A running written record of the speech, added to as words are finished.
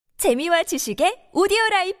재미와 지식의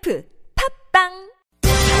오디오라이프 팝빵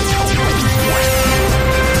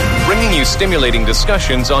Bringing you stimulating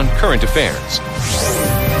discussions on current affairs.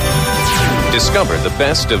 Discover the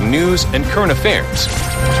best of news and current affairs.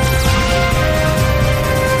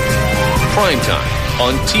 Prime Time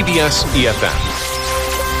on TBS EFM.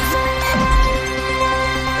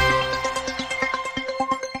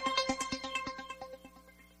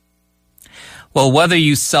 Well, whether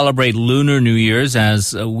you celebrate Lunar New Year's,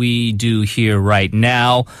 as we do here right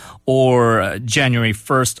now, or January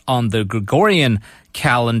 1st on the Gregorian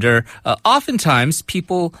calendar, oftentimes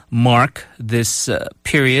people mark this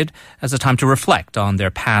period as a time to reflect on their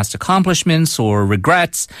past accomplishments or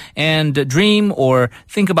regrets and dream or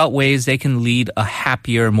think about ways they can lead a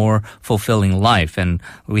happier, more fulfilling life. And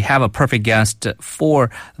we have a perfect guest for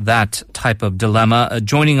that type of dilemma.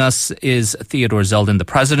 Joining us is Theodore Zeldin, the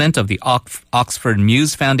president of the Oxford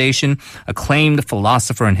Muse Foundation, acclaimed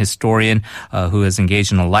philosopher and historian who has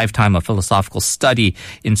engaged in a lifetime of philosophical study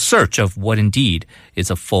in search of what indeed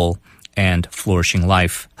is a full and flourishing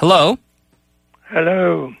life. Hello.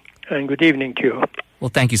 Hello, and good evening to you.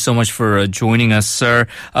 Well, thank you so much for joining us, sir.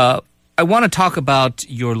 I want to talk about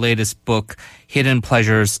your latest book, Hidden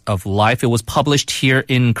Pleasures of Life. It was published here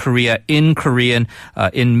in Korea, in Korean,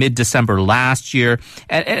 in mid-December last year.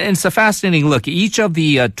 And it's a fascinating look. Each of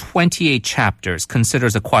the 28 chapters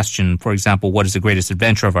considers a question. For example, what is the greatest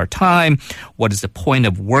adventure of our time? What is the point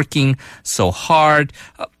of working so hard?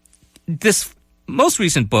 This most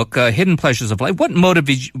recent book, Hidden Pleasures of Life, what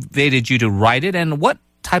motivated you to write it, and what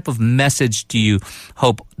type of message do you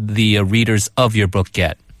hope the readers of your book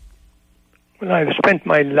get? Well, I've spent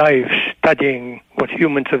my life studying what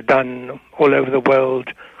humans have done all over the world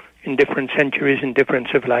in different centuries, in different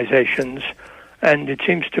civilizations, and it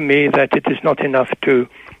seems to me that it is not enough to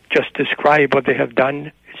just describe what they have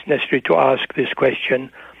done. It's necessary to ask this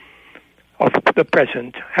question of the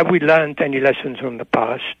present. Have we learned any lessons from the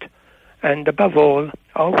past? And above all,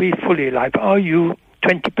 are we fully alive? Are you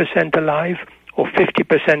 20% alive or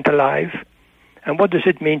 50% alive? And what does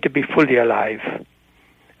it mean to be fully alive?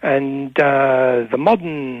 And the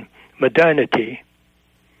modernity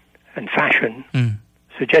and fashion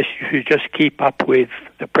suggests you should just keep up with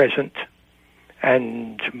the present.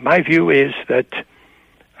 And my view is that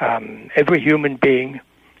every human being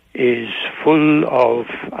is full of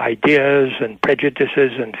ideas and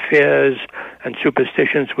prejudices and fears and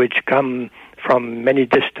superstitions which come from many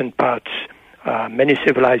distant parts, many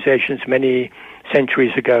civilizations, many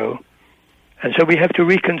centuries ago. And so we have to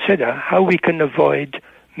reconsider how we can avoid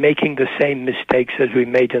making the same mistakes as we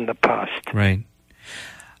made in the past. Right.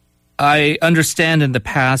 I understand in the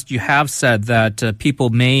past you have said that people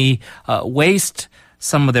may waste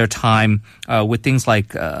some of their time with things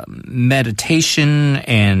like meditation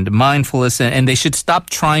and mindfulness, and they should stop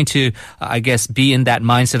trying to, I guess, be in that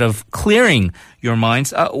mindset of clearing your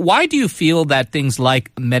minds. Why do you feel that things like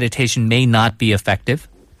meditation may not be effective?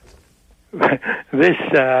 This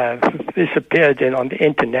appeared on the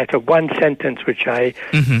internet, one sentence which I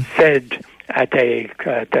said at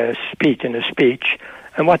a speech,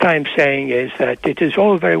 and what I'm saying is that it is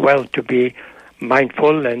all very well to be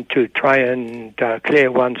mindful and to try and clear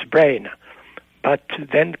one's brain, but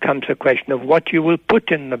then comes a question of what you will put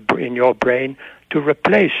in your brain to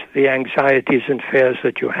replace the anxieties and fears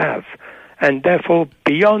that you have. And therefore,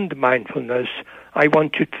 beyond mindfulness, I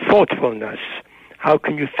want thoughtfulness. How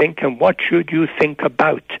can you think, and what should you think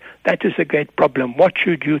about? That is a great problem. What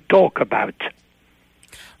should you talk about?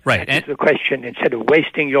 Right. That is the question, instead of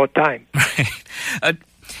wasting your time. Right.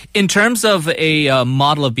 In terms of a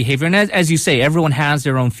model of behavior, and as you say, everyone has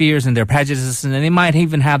their own fears and their prejudices, and they might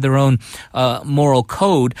even have their own moral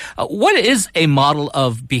code. What is a model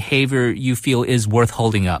of behavior you feel is worth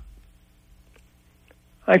holding up?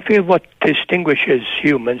 I feel what distinguishes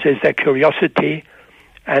humans is their curiosity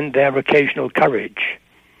and their occasional courage.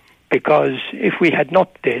 Because if we had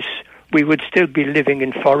not this, we would still be living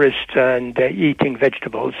in forests and eating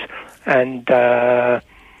vegetables. And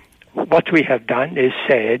what we have done is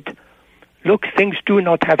said, look, things do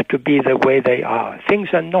not have to be the way they are. Things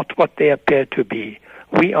are not what they appear to be.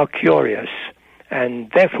 We are curious. And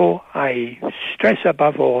therefore, I stress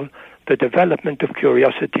above all the development of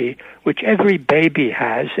curiosity, which every baby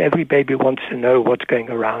has. Every baby wants to know what's going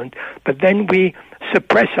around. But then we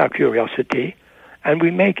suppress our curiosity, and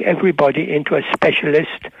we make everybody into a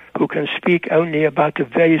specialist who can speak only about a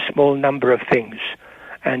very small number of things.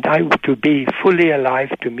 And to be fully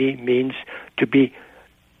alive to me means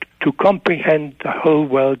to comprehend the whole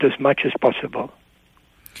world as much as possible.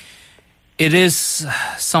 It is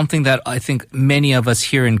something that I think many of us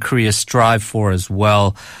here in Korea strive for as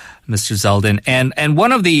well. Mr. Zeldin. And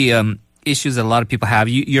one of the issues that a lot of people have,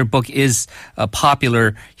 your book is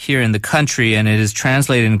popular here in the country and it is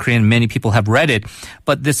translated in Korean. Many people have read it.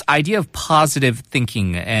 But this idea of positive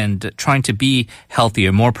thinking and trying to be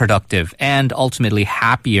healthier, more productive, and ultimately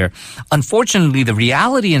happier. Unfortunately, the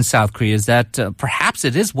reality in South Korea is that perhaps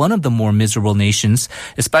it is one of the more miserable nations,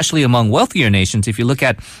 especially among wealthier nations. If you look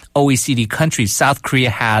at OECD countries, South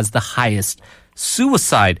Korea has the highest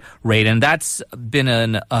suicide rate, and that's been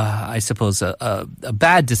I suppose, a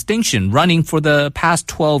bad distinction running for the past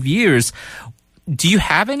 12 years. Do you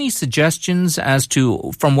have any suggestions as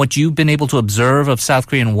to, from what you've been able to observe of South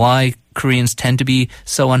Korea, and why Koreans tend to be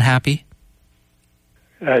so unhappy?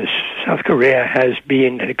 South Korea has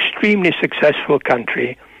been an extremely successful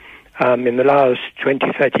country. In the last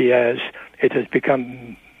 20, 30 years, it has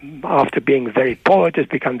become, after being very poor, it has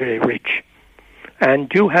become very rich. And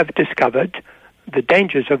you have discovered the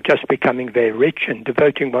dangers of just becoming very rich and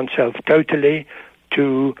devoting oneself totally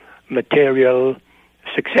to material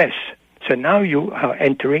success. So now you are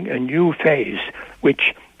entering a new phase,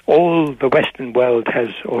 which all the Western world has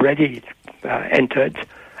already entered,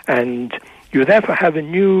 and you therefore have a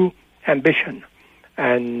new ambition.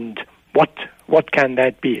 And what can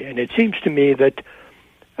that be? And it seems to me that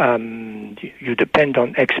you depend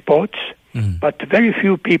on exports, but very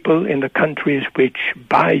few people in the countries which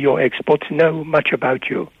buy your exports know much about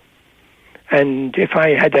you. And if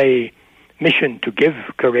I had a mission to give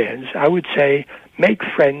Koreans, I would say make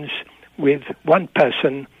friends with one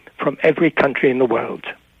person from every country in the world.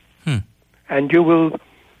 And you will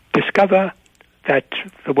discover that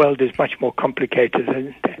the world is much more complicated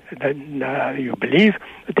than you believe,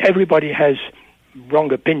 that everybody has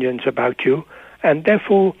wrong opinions about you, and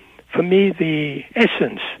therefore, for me, the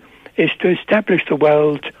essence is to establish the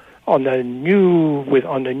world on a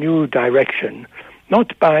new direction,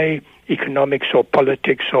 not by economics or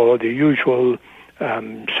politics or the usual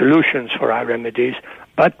solutions for our remedies,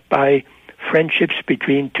 but by friendships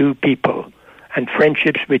between two people and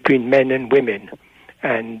friendships between men and women.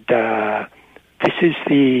 And this is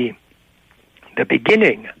the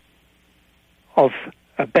beginning of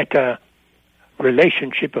a better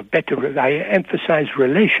relationship, I emphasize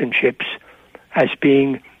relationships as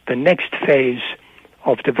being the next phase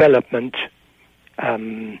of development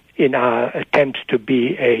in our attempts to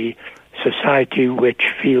be a society which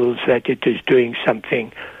feels that it is doing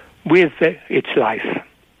something with its life.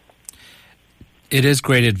 It is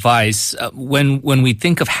great advice. When we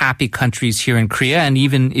think of happy countries here in Korea, and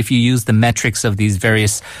even if you use the metrics of these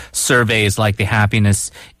various surveys like the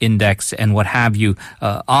happiness index and what have you,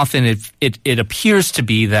 often it appears to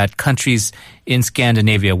be that countries in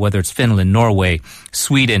Scandinavia, whether it's Finland, Norway,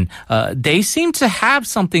 Sweden, they seem to have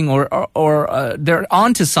something or they're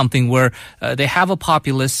onto something where they have a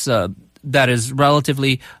populace that is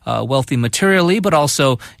relatively wealthy materially, but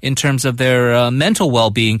also in terms of their mental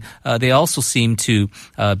well-being, they also seem to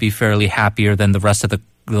be fairly happier than the rest of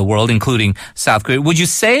the world, including South Korea. Would you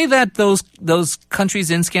say that those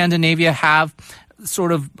countries in Scandinavia have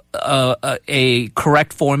sort of a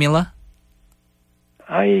correct formula?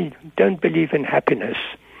 I don't believe in happiness.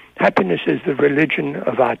 Happiness is the religion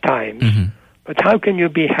of our times. But how can you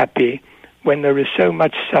be happy when there is so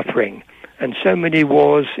much suffering and so many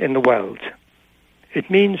wars in the world? It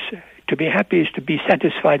means to be happy is to be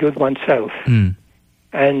satisfied with oneself.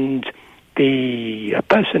 And a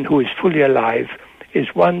person who is fully alive is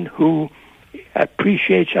one who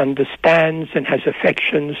appreciates, understands, and has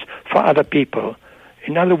affections for other people.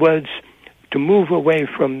 In other words, to move away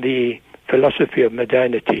from the philosophy of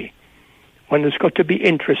modernity, one has got to be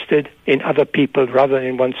interested in other people rather than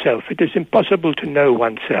in oneself. It is impossible to know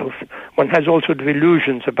oneself. One has all sorts of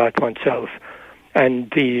illusions about oneself.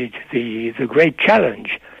 And the great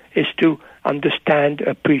challenge is to understand,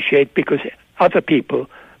 appreciate other people,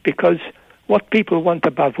 because what people want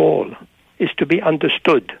above all is to be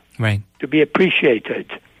understood, right, to be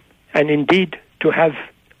appreciated, and indeed to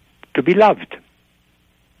be loved.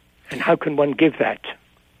 And how can one give that?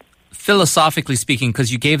 Philosophically speaking,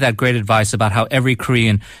 because you gave that great advice about how every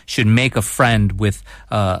Korean should make a friend with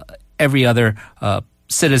every other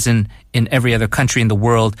citizen in every other country in the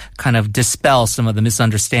world, kind of dispel some of the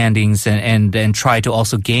misunderstandings and try to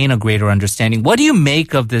also gain a greater understanding. What do you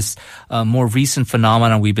make of this more recent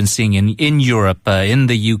phenomenon we've been seeing in Europe, in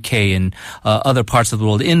the UK, and other parts of the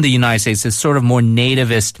world, in the United States, this sort of more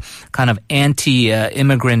nativist, kind of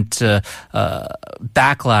anti-immigrant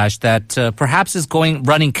backlash that perhaps is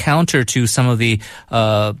running counter to some of the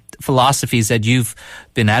philosophies that you've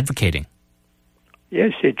been advocating?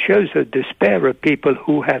 Yes, it shows the despair of people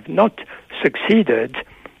who have not succeeded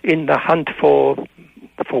in the hunt for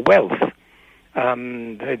wealth.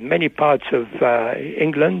 in many parts of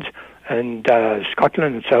England and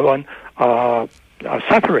Scotland and so on are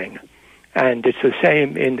suffering. And it's the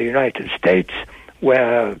same in the United States,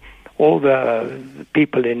 where all the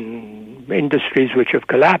people in industries which have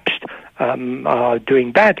collapsed are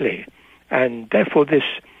doing badly. And therefore this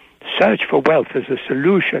search for wealth as a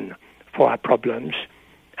solution for our problems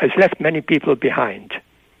has left many people behind.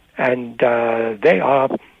 And they are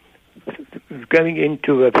going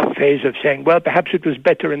into a phase of saying, well, perhaps it was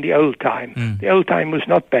better in the old time. The old time was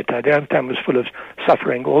not better. The old time was full of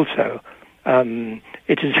suffering also.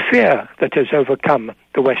 It is fear that has overcome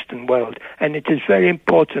the Western world, and it is very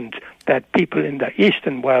important that people in the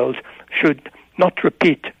Eastern world should not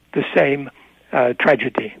repeat the same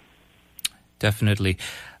tragedy. Definitely.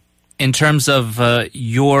 In terms of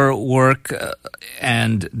your work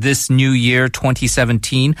and this new year,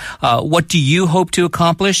 2017, what do you hope to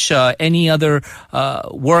accomplish? Any other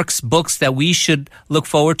works, books that we should look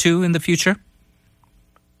forward to in the future?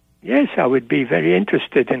 Yes, I would be very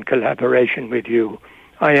interested in collaboration with you.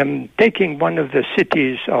 I am taking one of the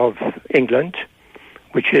cities of England,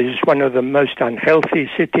 which is one of the most unhealthy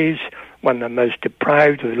cities, one of the most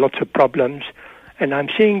deprived with lots of problems, and I'm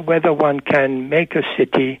seeing whether one can make a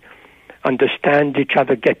city understand each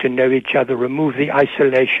other, get to know each other, remove the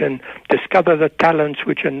isolation, discover the talents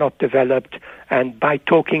which are not developed, and by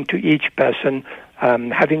talking to each person,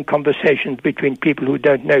 having conversations between people who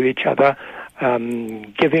don't know each other,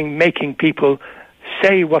 making people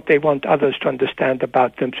say what they want others to understand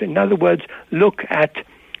about them. So in other words, look at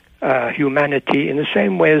humanity in the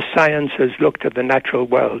same way as science has looked at the natural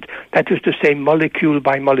world. That is to say, molecule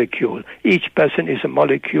by molecule. Each person is a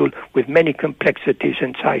molecule with many complexities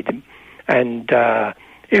inside him. And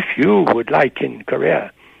if you would like in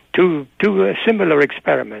Korea to do a similar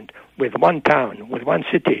experiment with one town, with one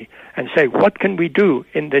city, and say, what can we do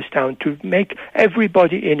in this town to make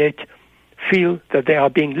everybody in it feel that they are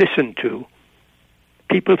being listened to?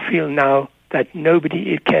 People feel now that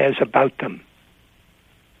nobody cares about them.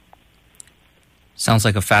 Sounds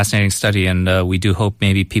like a fascinating study, and we do hope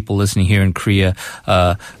maybe people listening here in Korea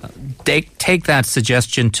take that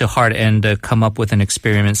suggestion to heart and come up with an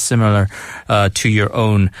experiment similar to your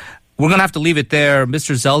own. We're going to have to leave it there.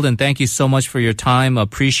 Mr. Zeldin, thank you so much for your time.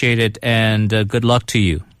 Appreciate it, and good luck to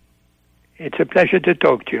you. It's a pleasure to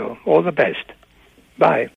talk to you. All the best. Bye.